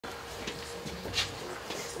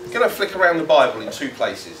going to flick around the Bible in two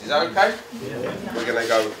places. Is that okay? Yeah. We're going to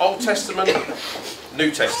go Old Testament,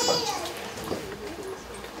 New Testament.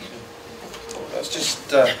 Let's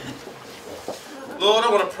just... Lord, I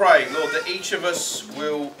want to pray, Lord, that each of us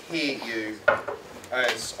will hear you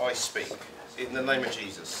as I speak. In the name of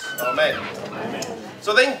Jesus. Amen. Amen.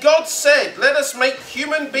 So then God said, let us make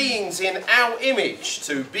human beings in our image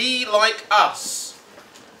to be like us.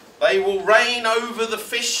 They will reign over the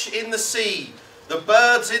fish in the sea, the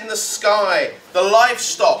birds in the sky, the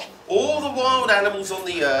livestock, all the wild animals on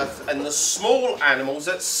the earth, and the small animals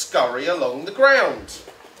that scurry along the ground.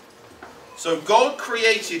 So God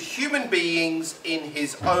created human beings in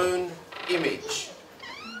his own image.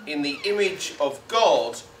 In the image of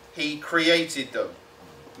God, he created them.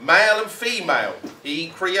 Male and female, he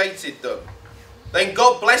created them. Then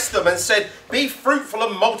God blessed them and said, be fruitful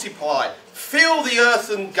and multiply. Fill the earth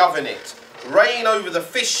and govern it. Reign over the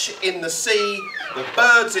fish in the sea, the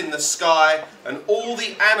birds in the sky, and all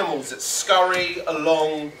the animals that scurry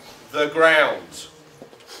along the ground.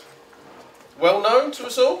 Well known to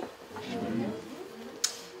us all?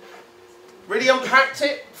 Really unpacked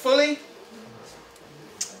it fully?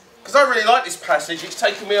 Because I really like this passage. It's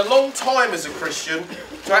taken me a long time as a Christian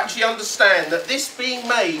to actually understand that this being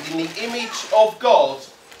made in the image of God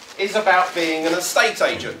is about being an estate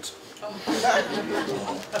agent.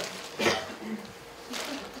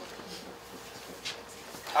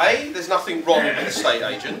 There's nothing wrong with estate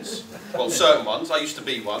agents. Well, certain ones. I used to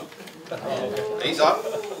be one. He's up.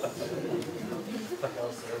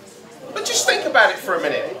 But just think about it for a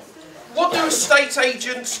minute. What do estate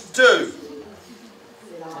agents do?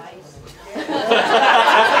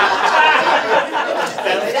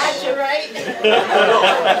 Exaggerate.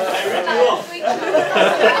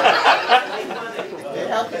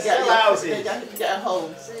 Get a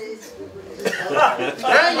home.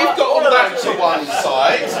 Now you've got all that to one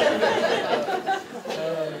side.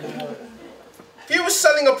 If you were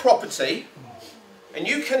selling a property and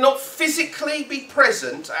you cannot physically be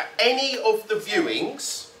present at any of the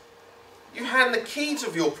viewings, you hand the keys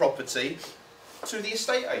of your property to the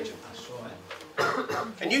estate agent.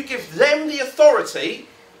 And you give them the authority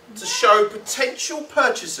to show potential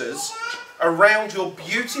purchasers around your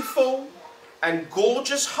beautiful and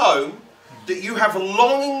gorgeous home that you have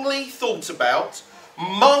longingly thought about,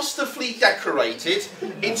 masterfully decorated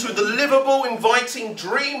into the livable, inviting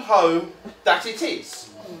dream home that it is.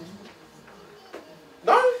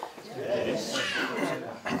 No? Yes.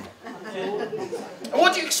 And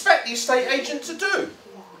what do you expect the estate agent to do?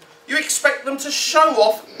 You expect them to show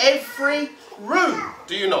off every room,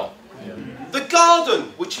 do you not? Yeah. The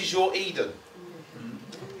garden, which is your Eden.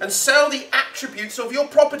 And sell the attributes of your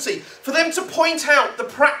property. For them to point out the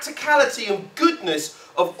practicality and goodness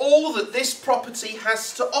of all that this property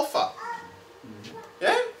has to offer.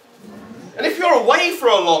 Yeah? And if you're away for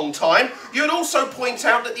a long time, you would also point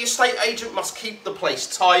out that the estate agent must keep the place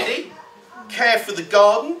tidy, care for the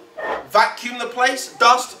garden, vacuum the place,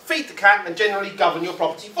 dust, feed the cat, and generally govern your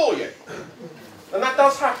property for you. And that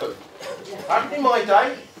does happen. Happened in my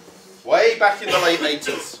day, way back in the late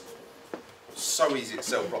 80s. So easy to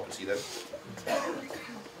sell property then,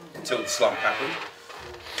 until the slump happened.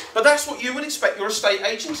 But that's what you would expect your estate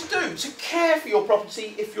agent to do, to care for your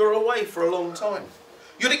property if you're away for a long time.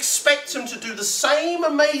 You'd expect them to do the same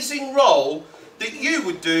amazing role that you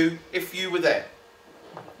would do if you were there.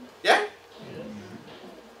 Yeah?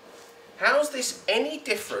 How's this any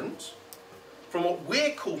different from what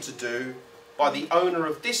we're called to do by the owner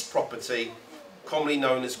of this property, commonly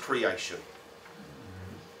known as creation?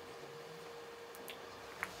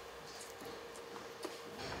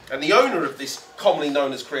 And the owner of this commonly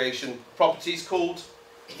known as creation property is called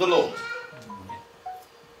the Lord.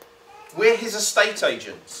 We're his estate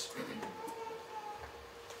agents.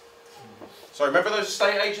 So remember those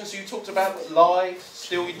estate agents you talked about that lied,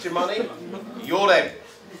 steal your money? You're them.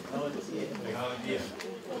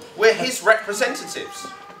 We're his representatives.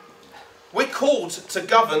 We're called to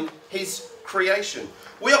govern his creation.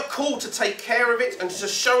 We are called to take care of it and to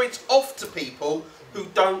show it off to people who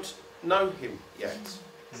don't know him yet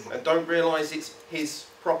and don't realise it's his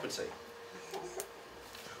property.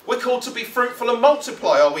 We're called to be fruitful and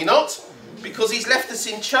multiply, are we not? Because he's left us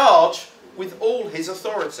in charge with all his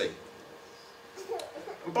authority.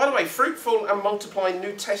 And by the way, fruitful and multiplying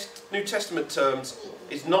New Testament terms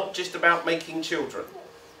is not just about making children.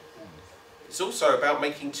 It's also about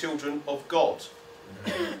making children of God.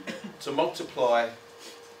 To multiply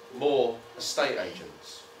more estate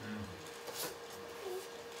agents.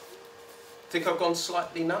 Think I've gone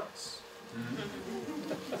slightly nuts?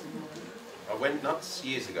 I went nuts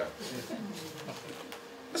years ago.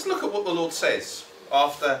 Let's look at what the Lord says.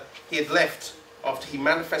 after he had left, after he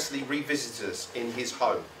manifestly revisited us in his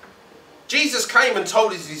home. Jesus came and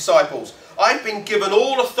told his disciples, "I've been given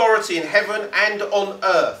all authority in heaven and on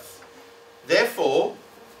earth. Therefore,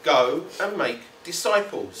 go and make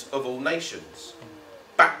disciples of all nations,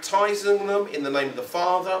 baptizing them in the name of the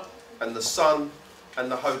Father and the Son and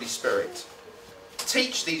the Holy Spirit.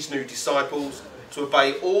 Teach these new disciples to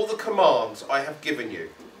obey all the commands I have given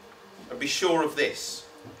you. And be sure of this,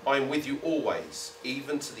 I am with you always,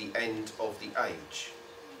 even to the end of the age."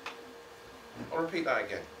 I'll repeat that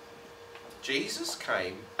again. Jesus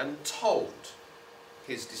came and told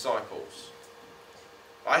his disciples,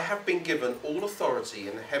 "I have been given all authority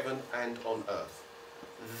in heaven and on earth.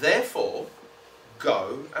 Therefore,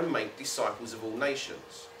 go and make disciples of all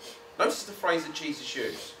nations." Notice the phrase that Jesus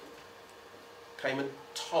used. Came and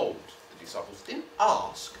told the disciples. Didn't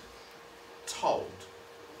ask, told.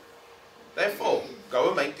 Therefore, go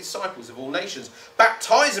and make disciples of all nations.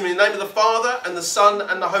 Baptize them in the name of the Father and the Son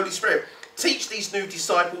and the Holy Spirit. Teach these new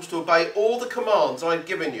disciples to obey all the commands I have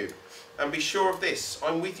given you. And be sure of this,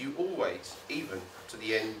 I'm with you always, even to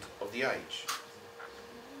the end of the age.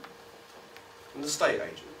 And the estate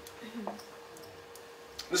agent.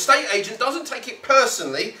 The estate agent doesn't take it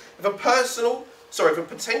personally if a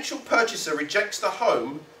potential purchaser rejects the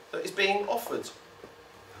home that is being offered.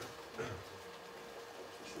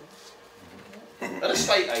 An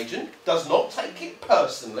estate agent does not take it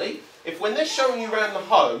personally if when they're showing you around the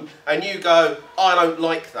home and you go, "I don't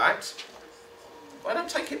like that," I don't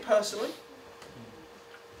take it personally.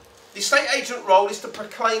 The estate agent role is to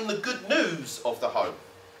proclaim the good news of the home,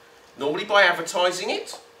 normally by advertising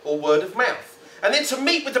it or word of mouth, and then to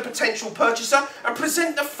meet with the potential purchaser and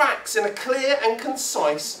present the facts in a clear and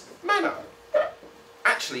concise manner.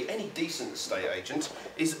 Actually, any decent estate agent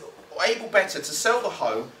is able better to sell the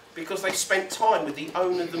home because they've spent time with the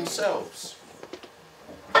owner themselves.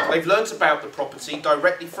 They've learnt about the property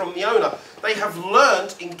directly from the owner. They have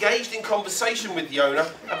engaged in conversation with the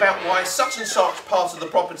owner about why such and such part of the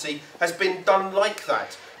property has been done like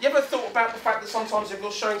that. You ever thought about the fact that sometimes if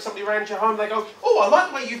you're showing somebody around your home, they go, "Oh, I like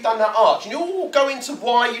the way you've done that arch," and you all go into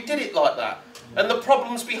why you did it like that and the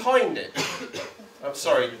problems behind it. I'm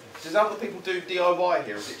sorry, does other people do DIY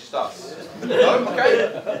here, or is it just us? No?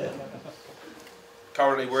 Okay.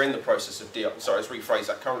 Currently, we're in the process of DIY. Sorry, let's rephrase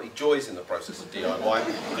that. Currently, Joy's in the process of DIY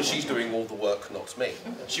because she's doing all the work, not me.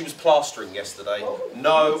 She was plastering yesterday.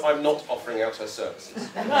 No, I'm not offering out her services.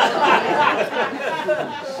 And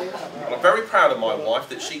I'm very proud of my wife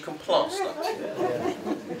that she can plaster.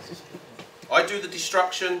 I do the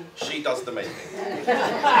destruction, she does the mending.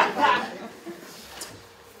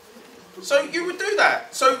 So you would do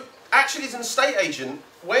that. So actually, as an estate agent,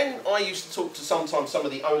 when I used to talk to sometimes some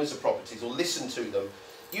of the owners of properties or listen to them,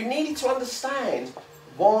 you needed to understand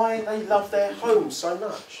why they love their home so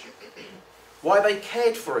much. Why they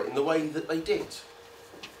cared for it in the way that they did.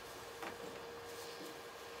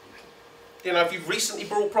 You know, if you've recently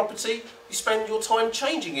bought property, you spend your time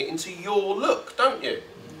changing it into your look, don't you?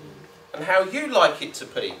 And how you like it to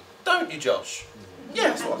be. Don't you, Josh? Yeah,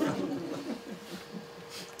 that's what I think.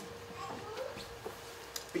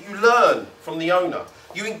 But you learn from the owner.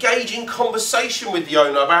 You engage in conversation with the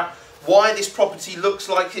owner about why this property looks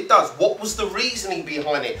like it does. What was the reasoning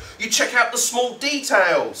behind it? You check out the small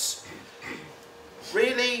details.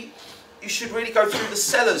 Really, you should really go through the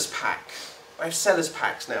seller's pack. They have seller's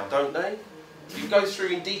packs now, don't they? You go through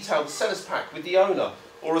in detail the seller's pack with the owner,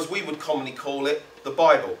 or as we would commonly call it, the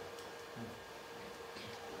Bible.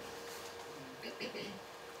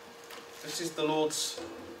 This is the Lord's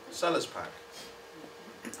seller's pack.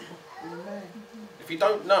 If you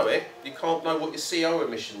don't know it, you can't know what your CO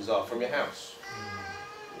emissions are from your house.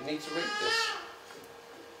 You need to read this.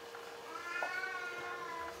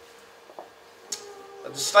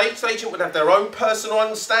 An estate agent would have their own personal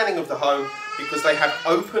understanding of the home because they have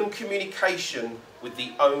open communication with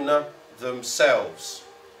the owner themselves.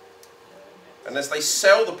 And as they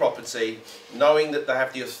sell the property, knowing that they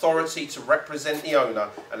have the authority to represent the owner,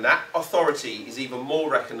 and that authority is even more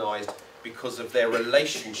recognised because of their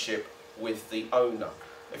relationship with the owner.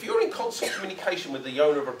 If you're in constant communication with the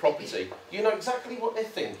owner of a property, you know exactly what they're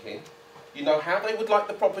thinking, you know how they would like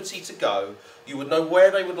the property to go, you would know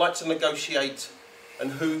where they would like to negotiate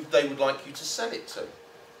and who they would like you to sell it to.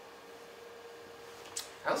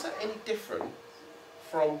 How's that any different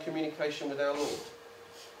from communication with our Lord?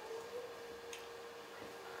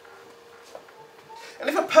 And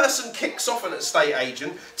if a person kicks off an estate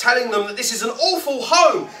agent telling them that this is an awful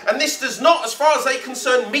home and this does not, as far as they're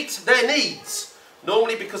concerned, meet their needs,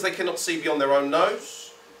 normally because they cannot see beyond their own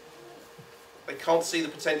nose, they can't see the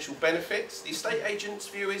potential benefits, the estate agent's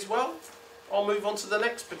view is, well, I'll move on to the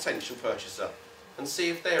next potential purchaser and see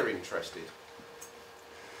if they're interested.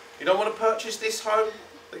 You don't want to purchase this home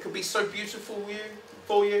that could be so beautiful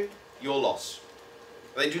for you, your loss.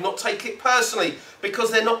 They do not take it personally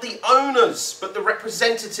because they're not the owners but the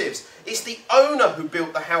representatives. It's the owner who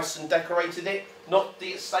built the house and decorated it, not the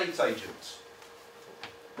estate agent.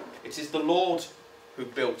 It is the Lord who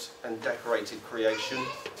built and decorated creation,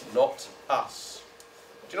 not us.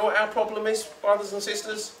 Do you know what our problem is, brothers and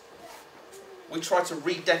sisters? We try to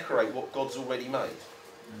redecorate what God's already made.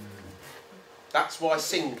 That's why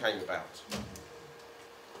sin came about.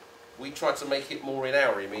 We try to make it more in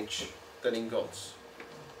our image than in God's.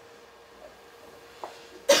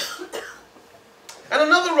 And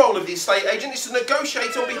another role of the estate agent is to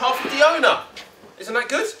negotiate on behalf of the owner. Isn't that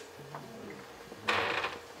good?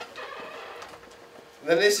 And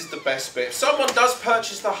then this is the best bit. If someone does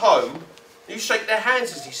purchase the home, you shake their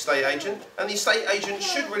hands as the estate agent, and the estate agent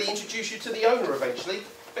should really introduce you to the owner eventually.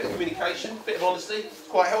 Bit of communication, bit of honesty, it's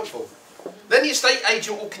quite helpful. Then the estate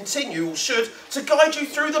agent will continue, or should, to guide you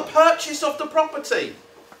through the purchase of the property.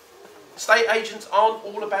 Estate agents aren't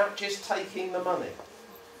all about just taking the money.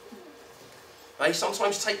 They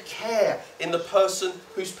sometimes take care in the person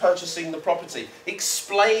who's purchasing the property,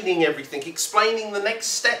 explaining everything, explaining the next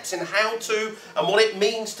steps in how to and what it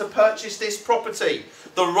means to purchase this property.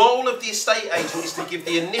 The role of the estate agent is to give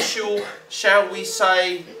the initial, shall we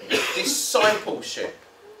say, discipleship.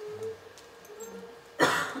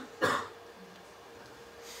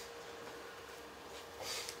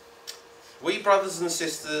 We, brothers and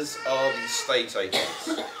sisters, are the estate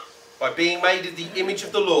agents. By being made in the image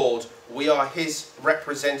of the Lord, we are His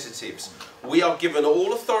representatives. We are given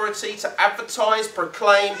all authority to advertise,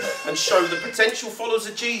 proclaim, and show the potential followers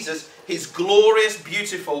of Jesus His glorious,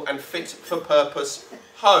 beautiful, and fit for purpose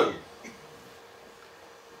home.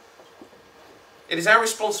 It is our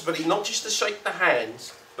responsibility not just to shake the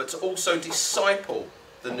hands, but to also disciple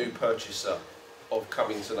the new purchaser of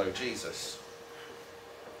coming to know Jesus.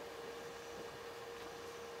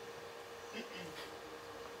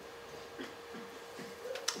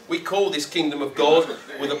 We call this kingdom of God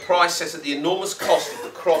with a price set at the enormous cost of the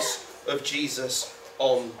cross of Jesus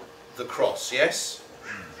on the cross, yes?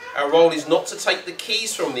 Our role is not to take the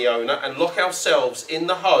keys from the owner and lock ourselves in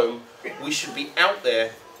the home. We should be out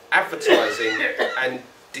there advertising and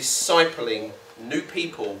discipling new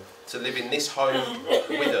people to live in this home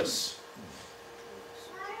with us.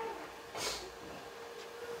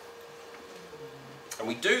 And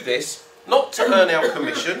we do this not to earn our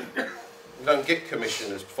commission. We don't get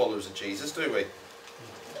commission as followers of Jesus, do we?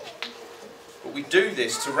 But we do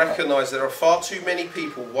this to recognise there are far too many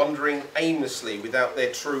people wandering aimlessly without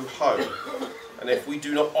their true home. And if we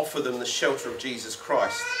do not offer them the shelter of Jesus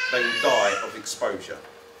Christ, they will die of exposure.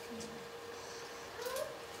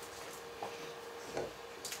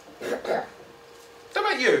 Don't know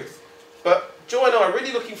about you, but Joy and I are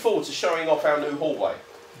really looking forward to showing off our new hallway.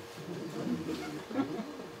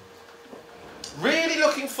 Really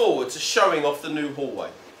looking forward to showing off the new hallway.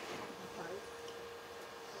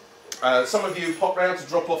 Some of you popped round to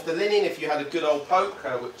drop off the linen if you had a good old poke,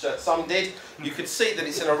 which some did. You could see that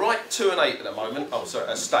it's in a right 2 and 8 at the moment. Oh,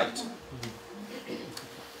 sorry, a state.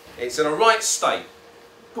 It's in a right state.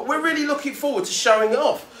 But we're really looking forward to showing it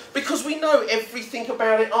off because we know everything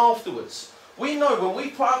about it afterwards. We know when we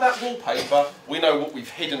put up that wallpaper, we know what we've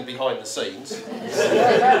hidden behind the scenes.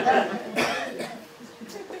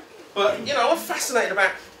 But, you know, I'm fascinated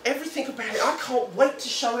about everything about it. I can't wait to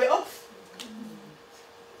show it off.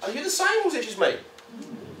 Are you the same, or is it just me?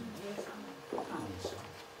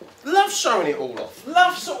 Love showing it all off.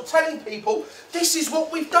 Love sort of telling people, this is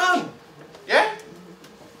what we've done. Yeah?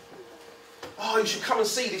 Oh, you should come and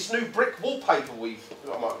see this new brick wallpaper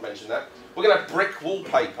I might mention that. We're going to have brick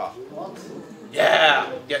wallpaper. What? Yeah,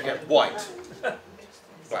 white.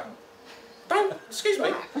 Black. Don't, excuse me,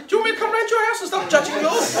 do you want me to come round your house and start judging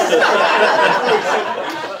yours?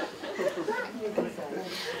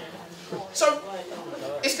 So,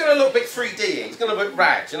 it's going to look a bit 3D, it's going to look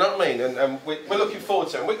rad, you know what I mean? And we're looking forward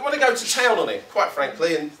to it. We want to go to town on it, quite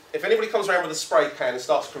frankly, and if anybody comes around with a spray can and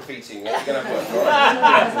starts graffitiing, we're going to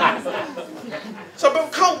have work, alright? So, but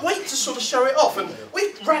we can't wait to sort of show it off, and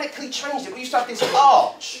we've radically changed it. We used to have this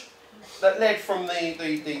arch that led from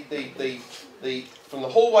from the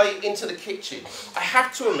hallway into the kitchen. I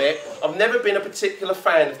have to admit, I've never been a particular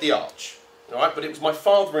fan of the arch, right? But it was my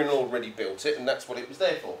father-in-law already built it, and that's what it was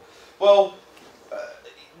there for. Well,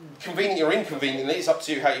 conveniently or inconveniently, it's up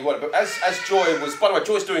to you how you want it. But as Joy was, by the way,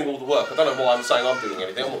 Joy's doing all the work. I don't know why I'm saying I'm doing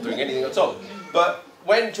anything. I'm not doing anything at all. But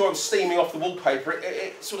when Joy was steaming off the wallpaper,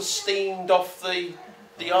 it sort of steamed off the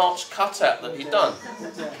arch cutout that he'd done.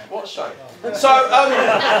 What? what a shame.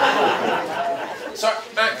 So,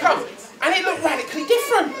 come. And it looked radically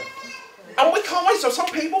different. And we can't wait. So some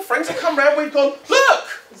people, friends have come round, we've gone, look!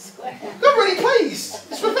 I'm really pleased.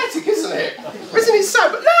 It's pathetic, isn't it? Isn't it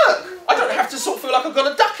sad? But look! I don't have to sort of feel like I've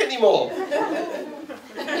got a duck anymore.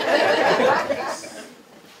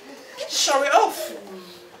 Show it off.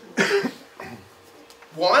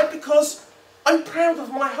 Why? Because I'm proud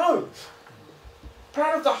of my home.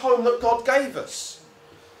 Proud of the home that God gave us.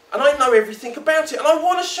 And I know everything about it. And I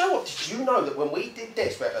want to show off. Did you know that when we did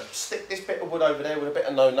this, we had to stick this bit of wood over there with a bit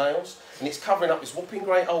of no nails, and it's covering up this whopping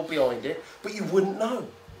great hole behind it, but you wouldn't know.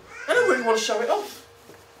 And I really want to show it off.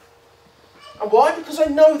 And why? Because I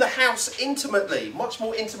know the house intimately, much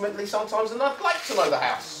more intimately sometimes than I'd like to know the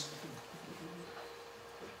house.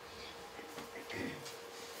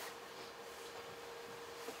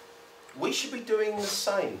 We should be doing the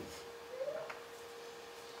same.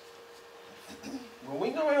 When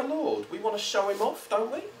we know our Lord, we want to show him off,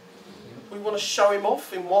 don't we? We want to show him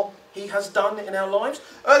off in what he has done in our lives.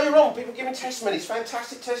 Earlier on, people giving testimonies,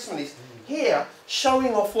 fantastic testimonies. Here,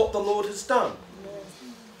 showing off what the Lord has done.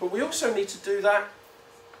 But we also need to do that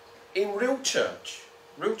in real church.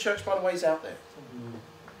 Real church, by the way, is out there.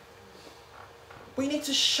 We need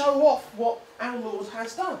to show off what our Lord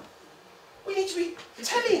has done. We need to be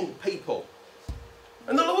telling people.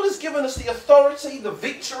 And the Lord has given us the authority, the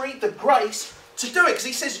victory, the grace to do it. Because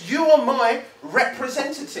he says, you are my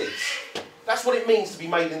representatives. That's what it means to be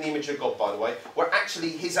made in the image of God, by the way. We're actually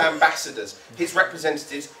his ambassadors, his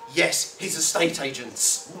representatives, yes, his estate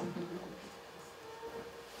agents.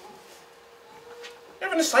 You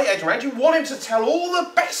have an estate agent around, you want him to tell all the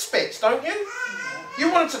best bits, don't you?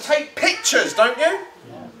 You want him to take pictures, don't you?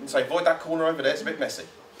 And say, avoid that corner over there, it's a bit messy.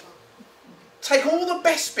 Take all the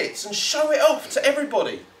best bits and show it off to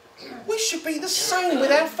everybody. We should be the same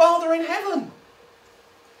with our Father in heaven.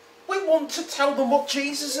 We want to tell them what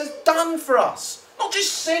Jesus has done for us. Not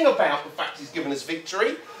just sing about the fact he's given us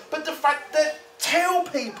victory, but the fact that tell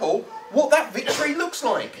people what that victory looks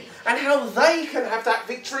like and how they can have that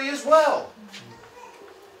victory as well.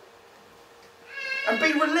 And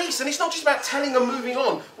be released. And it's not just about telling and moving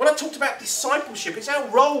on. When I talked about discipleship, it's our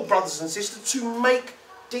role, brothers and sisters, to make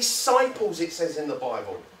disciples, it says in the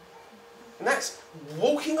Bible. And that's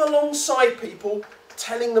walking alongside people,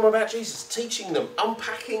 telling them about Jesus, teaching them,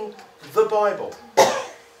 unpacking the Bible.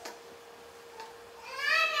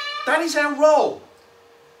 That is our role.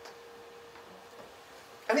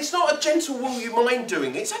 And it's not a gentle will you mind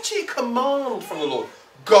doing it. It's actually a command from the Lord.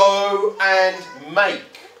 Go and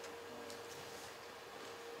make.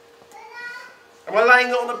 Am I laying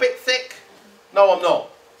it on a bit thick? No, I'm not.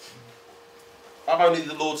 I'm only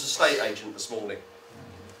the Lord's estate agent this morning.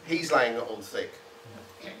 He's laying it on thick.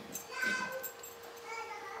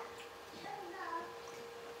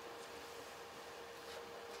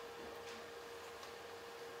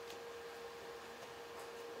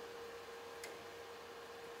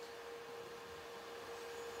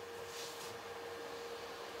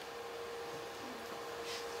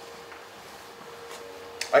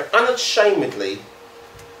 I unashamedly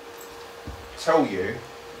tell you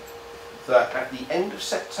that at the end of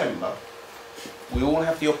September, we all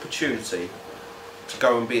have the opportunity to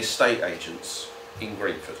go and be estate agents in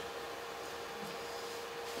Greenford.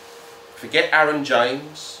 Forget Aaron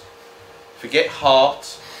James, forget Hart,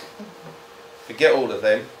 forget all of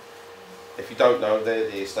them. If you don't know, they're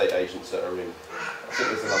the estate agents that are in. I think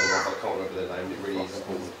there's another one, but I can't remember their name. It really is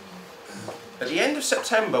important. At the end of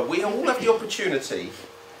September, we all have the opportunity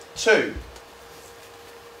to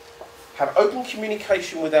have open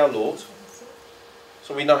communication with our Lord,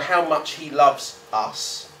 so we know how much he loves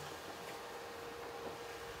us.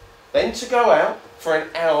 Then to go out for an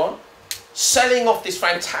hour, selling off this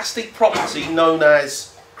fantastic property known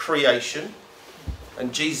as creation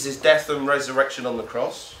and Jesus' death and resurrection on the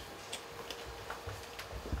cross.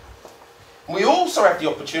 We also have the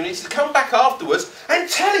opportunity to come back afterwards and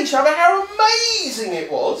tell each other how amazing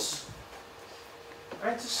it was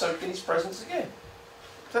and to soak in his presence again.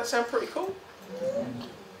 Does that sound pretty cool?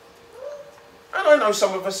 And I know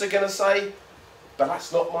some of us are going to say, but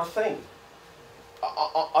that's not my thing.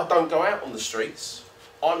 I don't go out on the streets.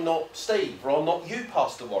 I'm not Steve, or I'm not you,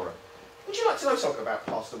 Pastor Warren. Would you like to know something about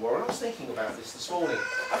Pastor Warren? I was thinking about this morning.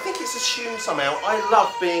 I think it's assumed somehow I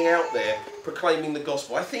love being out there proclaiming the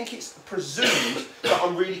gospel. I think it's presumed that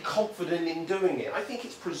I'm really confident in doing it. I think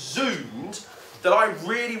it's presumed that I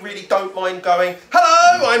really, really don't mind going,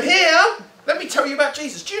 hello, I'm here. Let me tell you about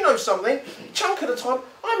Jesus. Do you know something? A chunk of the time,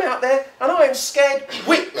 I'm out there and I am scared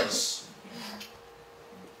witless.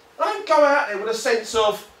 I don't go out there with a sense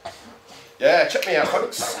of Yeah, check me out,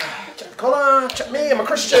 folks. Check the collar, check me, I'm a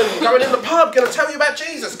Christian. Going in the pub, going to tell you about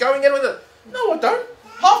Jesus. Going in with a... No, I don't.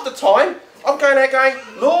 Half the time, I'm going there going,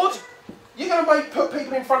 Lord, you're going to put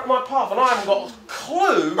people in front of my path and I haven't got a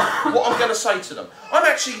clue what I'm going to say to them. I'm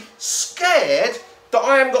actually scared that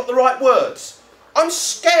I haven't got the right words. I'm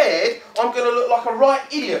scared I'm going to look like a right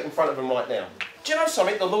idiot in front of them right now. Do you know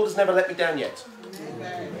something? The Lord has never let me down yet.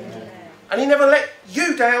 And he never let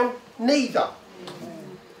you down neither.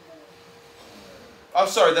 Oh,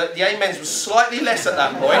 sorry, the amens was slightly less at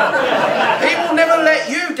that point. He will never let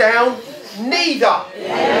you down neither.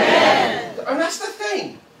 Yeah. And that's the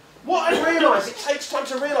thing. What I realise, it takes time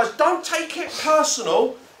to realise, don't take it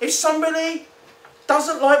personal if somebody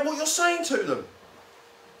doesn't like what you're saying to them.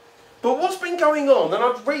 But what's been going on, and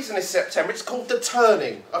I've reasoned this September, it's called the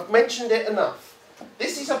turning. I've mentioned it enough.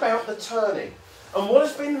 This is about the turning. And what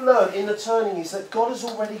has been learned in the turning is that God has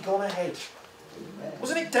already gone ahead.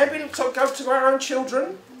 Wasn't it Debbie to go to our own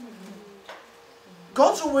children?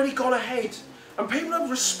 God's already gone ahead. And people are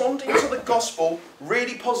responding to the gospel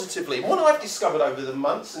really positively. What I've discovered over the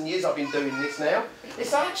months and years I've been doing this now,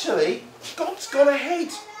 is actually God's gone ahead.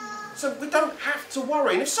 So we don't have to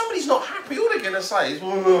worry. And if somebody's not happy, all they're going to say is,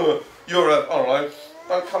 you're a, I don't know,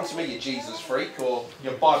 don't come to me, you Jesus freak, or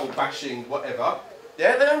you're Bible bashing, whatever.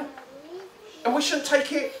 Yeah, they don't. And we shouldn't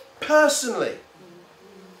take it personally.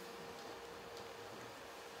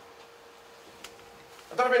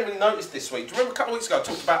 I don't know if anybody noticed this week. Do you remember a couple of weeks ago I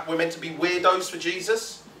talked about we're meant to be weirdos for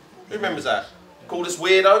Jesus? Who remembers that? Called us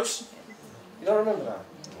weirdos? You don't remember that?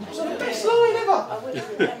 It was the best line ever. I would have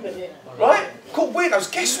remembered it. Right? Called weirdos.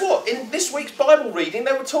 Guess what? In this week's Bible reading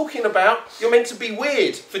they were talking about you're meant to be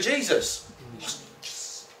weird for Jesus.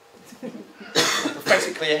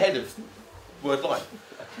 Prophetically ahead of word line.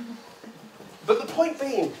 But the point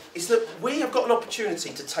being is that we have got an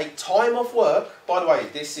opportunity to take time off work. By the way,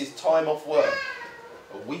 this is time off work.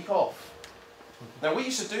 A week off. Now we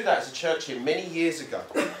used to do that as a church here many years ago.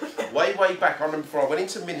 Way back, I remember before I went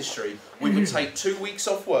into ministry, we would take 2 weeks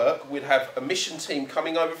off work, we'd have a mission team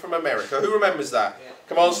coming over from America. Who remembers that? Yeah.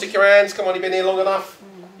 Come on, stick your hands, come on, you've been here long enough.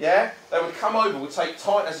 Yeah? They would come over, we'd take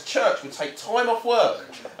time, as a church, we'd take time off work,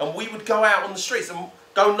 and we would go out on the streets and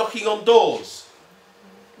go knocking on doors.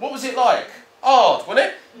 What was it like? Hard, wasn't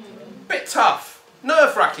it? Bit tough,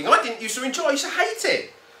 nerve-wracking. I didn't used to enjoy it, I used to hate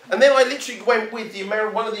it. And then I literally went with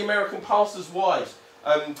one of the American pastors' wives.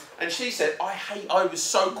 And she said, I was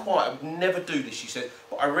so quiet, I would never do this, she said,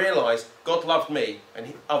 but I realised God loved me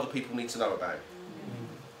and other people need to know about it.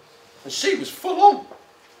 And she was full on.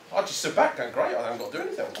 I just stood back going, great, I haven't got to do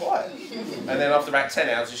anything, I'm quiet. And then after about 10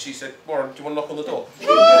 hours, she said, Warren, do you want to knock on the door?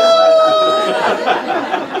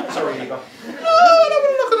 Sorry, Eva. No, I don't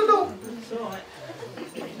want to knock on the door. It's all right.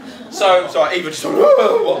 So Eva just went,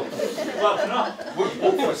 whoa.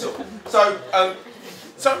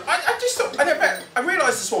 So I just thought, I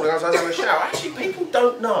realised this morning as I was having a shower, actually people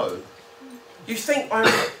don't know. You think I'm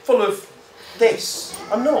full of this.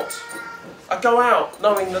 I'm not. I go out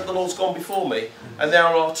knowing that the Lord's gone before me and there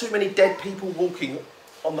are too many dead people walking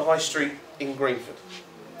on the high street in Greenford.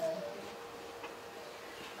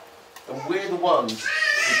 And we're the ones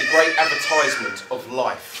with the great advertisement of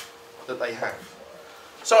life that they have.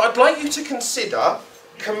 So I'd like you to consider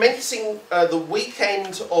commencing the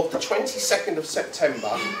weekend of the 22nd of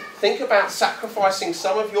September, think about sacrificing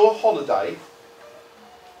some of your holiday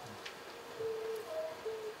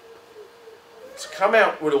to come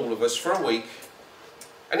out with all of us for a week.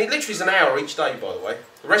 And it literally is an hour each day, by the way.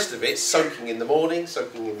 The rest of it's soaking in the morning,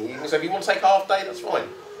 soaking in the evening. So if you want to take half day, that's fine.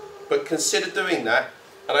 But consider doing that,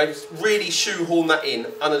 and I really shoehorn that in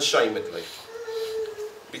unashamedly.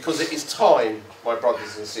 Because it is time, my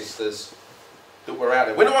brothers and sisters, that we're out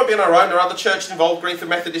there. We're not going to be on our own. There are other churches involved. Greenford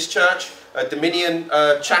Methodist Church, Dominion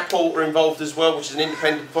Chapel are involved as well, which is an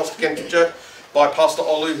independent Protestant church by Pastor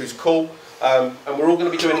Olu, who's cool. And we're all going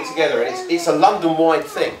to be doing it together. And it's a London-wide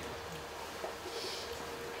thing.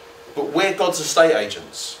 But we're God's estate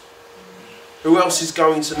agents. Who else is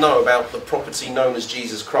going to know about the property known as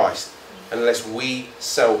Jesus Christ unless we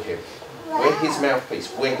sell him? We're his mouthpiece.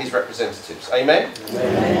 We're his representatives. Amen?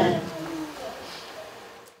 Amen.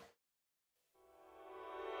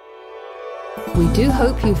 We do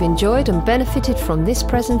hope you've enjoyed and benefited from this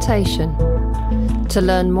presentation. To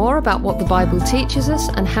learn more about what the Bible teaches us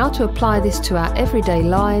and how to apply this to our everyday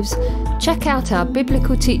lives, check out our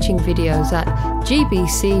biblical teaching videos at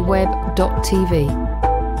gbcweb.tv.